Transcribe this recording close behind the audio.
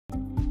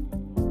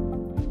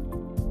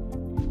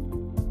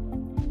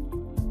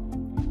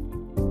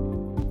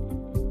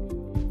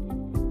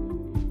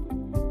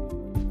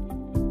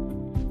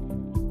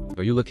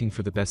Are you looking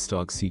for the best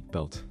dog seat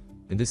belt?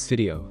 In this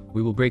video,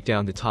 we will break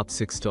down the top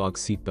 6 dog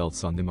seat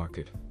belts on the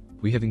market.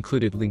 We have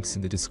included links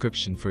in the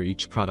description for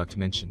each product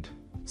mentioned,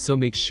 so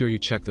make sure you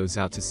check those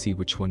out to see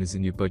which one is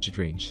in your budget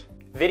range.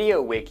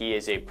 VideoWiki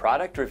is a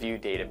product review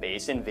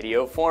database in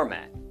video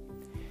format.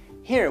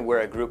 Here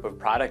we're a group of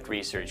product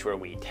research where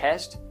we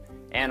test,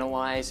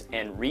 analyze,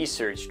 and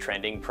research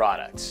trending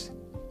products.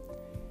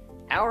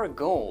 Our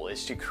goal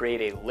is to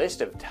create a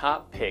list of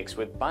top picks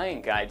with buying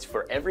guides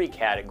for every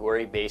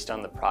category based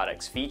on the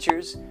product's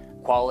features,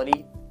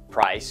 quality,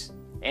 price,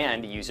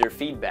 and user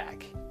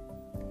feedback.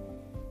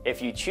 If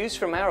you choose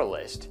from our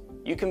list,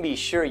 you can be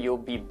sure you'll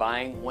be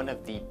buying one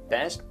of the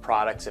best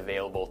products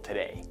available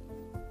today.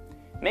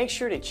 Make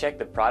sure to check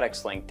the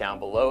products link down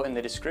below in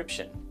the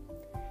description.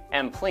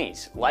 And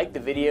please like the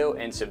video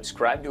and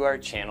subscribe to our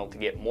channel to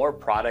get more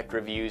product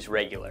reviews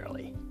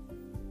regularly.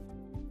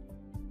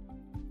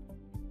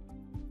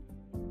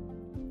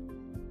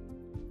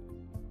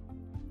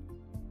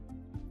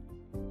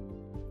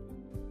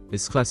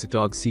 This classic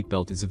dog seat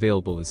belt is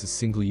available as a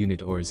single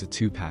unit or as a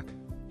 2-pack.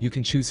 You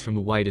can choose from a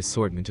wide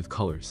assortment of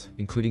colors,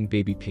 including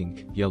baby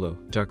pink, yellow,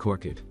 dark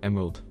orchid,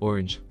 emerald,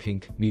 orange,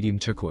 pink, medium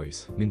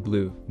turquoise, mint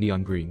blue,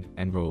 neon green,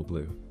 and royal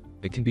blue.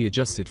 It can be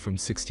adjusted from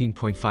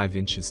 16.5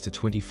 inches to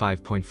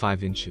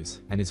 25.5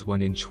 inches and is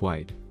 1 inch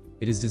wide.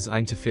 It is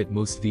designed to fit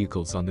most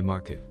vehicles on the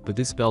market, but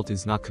this belt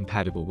is not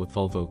compatible with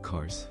Volvo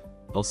cars.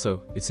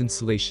 Also, its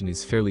installation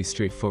is fairly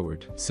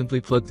straightforward. Simply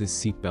plug this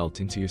seat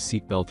belt into your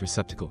seat belt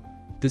receptacle.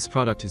 This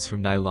product is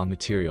from nylon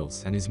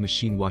materials and is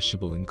machine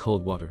washable in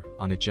cold water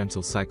on a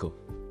gentle cycle.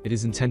 It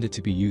is intended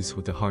to be used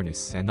with a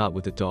harness and not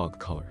with a dog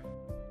collar.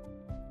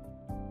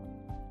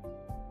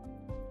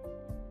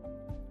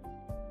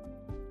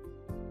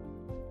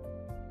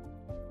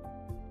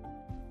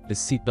 The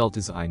seatbelt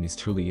design is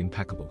truly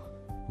impeccable.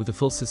 With a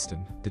full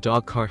system, the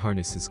dog car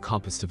harness is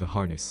composed of a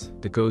harness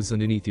that goes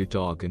underneath your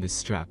dog and a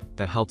strap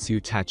that helps you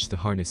attach the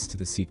harness to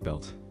the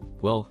seatbelt.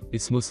 Well,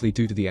 it's mostly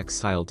due to the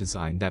X-style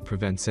design that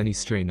prevents any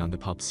strain on the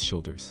pup's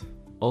shoulders.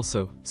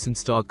 Also,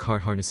 since dog car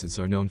harnesses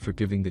are known for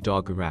giving the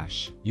dog a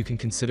rash, you can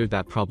consider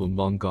that problem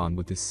long gone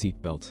with this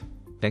seat belt.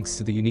 Thanks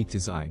to the unique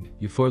design,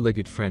 your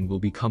four-legged friend will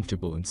be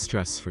comfortable and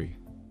stress-free.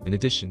 In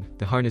addition,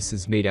 the harness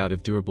is made out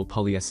of durable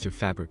polyester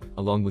fabric,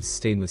 along with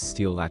stainless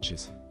steel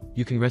latches.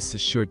 You can rest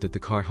assured that the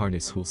car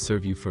harness will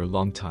serve you for a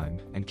long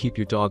time and keep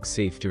your dog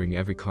safe during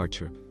every car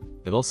trip.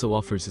 It also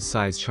offers a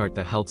size chart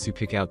that helps you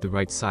pick out the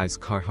right size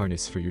car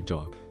harness for your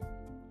dog.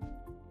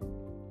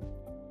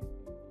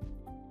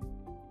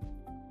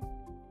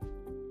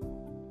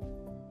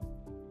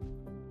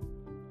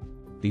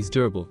 These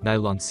durable,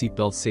 nylon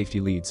seatbelt safety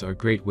leads are a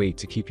great way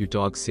to keep your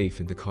dog safe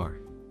in the car.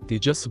 The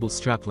adjustable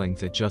strap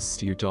length adjusts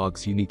to your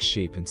dog's unique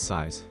shape and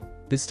size.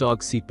 This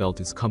dog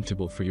seatbelt is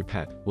comfortable for your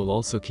pet, while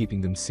also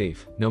keeping them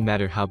safe, no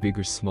matter how big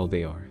or small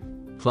they are.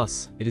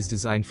 Plus, it is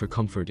designed for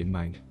comfort in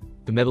mind.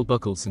 The metal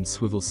buckles and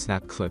swivel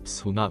snap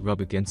clips will not rub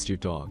against your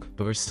dog,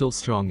 but are still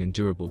strong and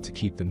durable to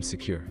keep them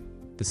secure.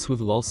 The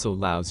swivel also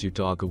allows your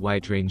dog a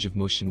wide range of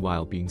motion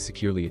while being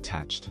securely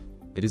attached.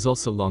 It is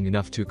also long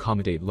enough to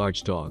accommodate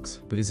large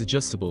dogs, but is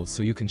adjustable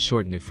so you can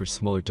shorten it for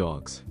smaller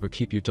dogs, or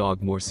keep your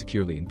dog more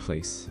securely in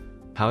place.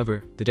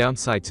 However, the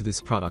downside to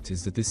this product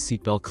is that this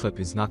seatbelt clip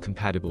is not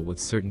compatible with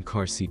certain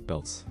car seat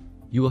belts.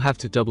 You will have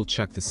to double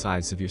check the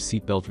size of your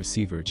seatbelt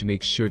receiver to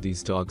make sure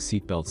these dog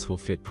seat belts will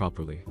fit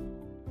properly.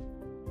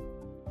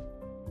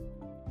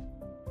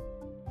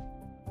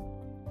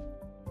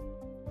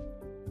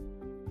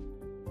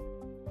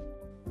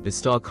 This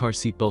dog car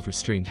seatbelt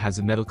restraint has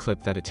a metal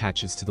clip that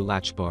attaches to the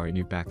latch bar in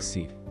your back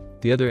seat.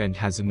 The other end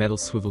has a metal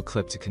swivel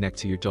clip to connect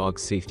to your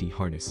dog's safety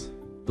harness.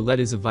 The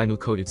lead is a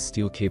vinyl-coated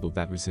steel cable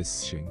that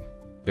resists string.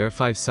 There are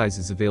 5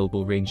 sizes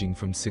available ranging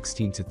from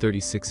 16 to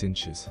 36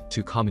 inches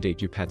to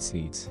accommodate your pet's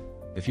needs.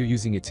 If you're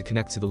using it to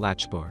connect to the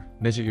latch bar,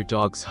 measure your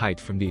dog's height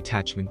from the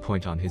attachment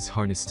point on his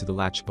harness to the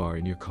latch bar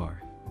in your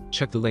car.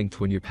 Check the length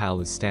when your pal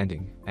is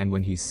standing and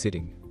when he's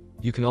sitting.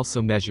 You can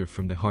also measure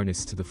from the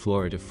harness to the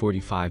floor at a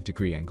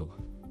 45-degree angle.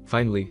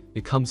 Finally,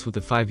 it comes with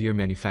a 5-year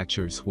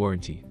manufacturer's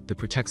warranty that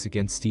protects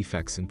against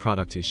defects and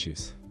product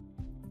issues.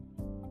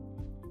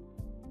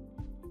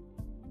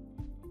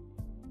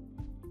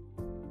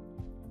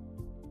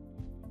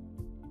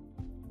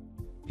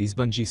 These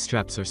bungee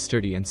straps are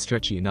sturdy and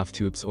stretchy enough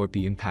to absorb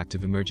the impact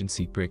of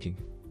emergency braking.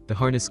 The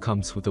harness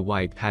comes with a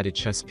wide padded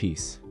chest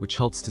piece, which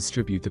helps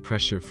distribute the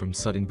pressure from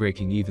sudden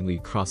braking evenly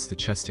across the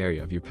chest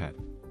area of your pet.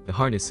 The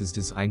harness is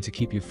designed to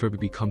keep your fur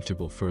baby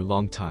comfortable for a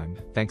long time,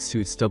 thanks to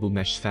its double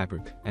mesh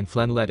fabric and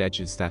flannelette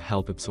edges that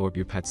help absorb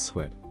your pet's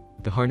sweat.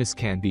 The harness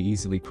can be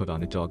easily put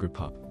on a dog or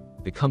pup.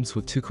 It comes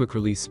with 2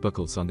 quick-release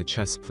buckles on the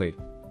chest plate.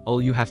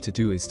 All you have to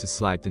do is to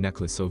slide the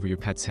necklace over your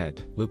pet's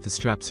head, loop the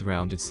straps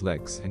around its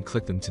legs, and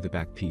click them to the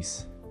back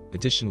piece.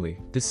 Additionally,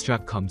 this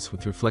strap comes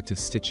with reflective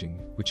stitching,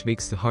 which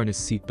makes the harness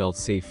seat belt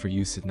safe for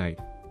use at night.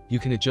 You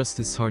can adjust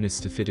this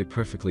harness to fit it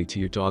perfectly to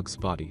your dog's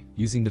body,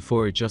 using the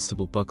 4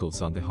 adjustable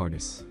buckles on the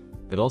harness.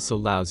 It also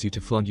allows you to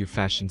flaunt your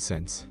fashion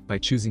sense by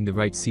choosing the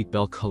right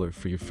seatbelt color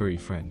for your furry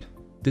friend.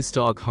 This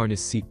dog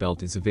harness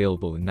seatbelt is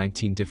available in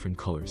 19 different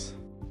colors.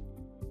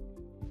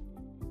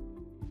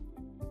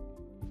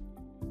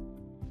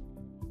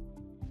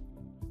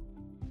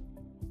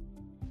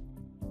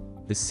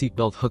 This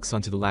seatbelt hooks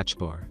onto the latch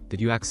bar that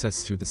you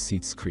access through the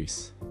seat's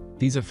crease.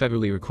 These are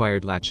federally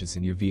required latches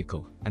in your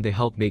vehicle, and they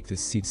help make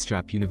this seat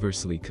strap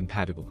universally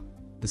compatible.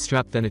 The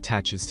strap then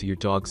attaches to your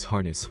dog's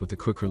harness with a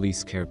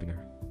quick-release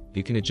carabiner.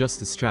 You can adjust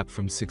the strap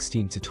from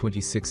 16 to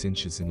 26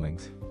 inches in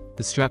length.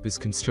 The strap is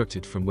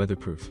constructed from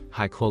weatherproof,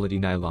 high-quality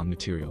nylon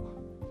material.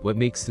 What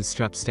makes this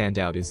strap stand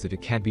out is that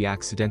it can't be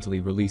accidentally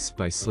released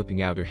by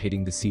slipping out or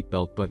hitting the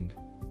seatbelt button.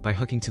 By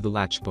hooking to the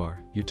latch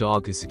bar, your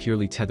dog is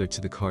securely tethered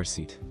to the car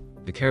seat.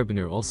 The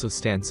carabiner also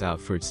stands out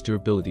for its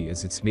durability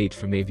as it's made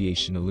from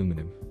aviation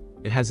aluminum.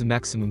 It has a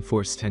maximum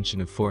force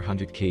tension of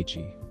 400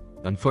 kg.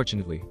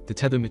 Unfortunately, the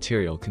tether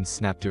material can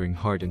snap during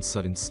hard and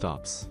sudden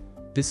stops.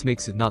 This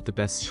makes it not the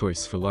best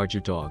choice for larger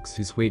dogs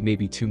whose weight may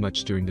be too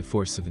much during the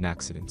force of an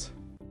accident.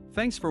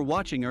 Thanks for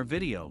watching our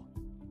video.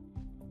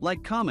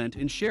 Like, comment,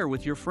 and share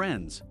with your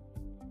friends.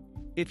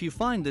 If you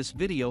find this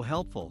video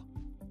helpful,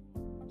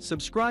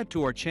 subscribe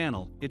to our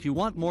channel if you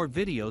want more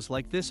videos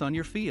like this on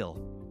your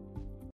feel.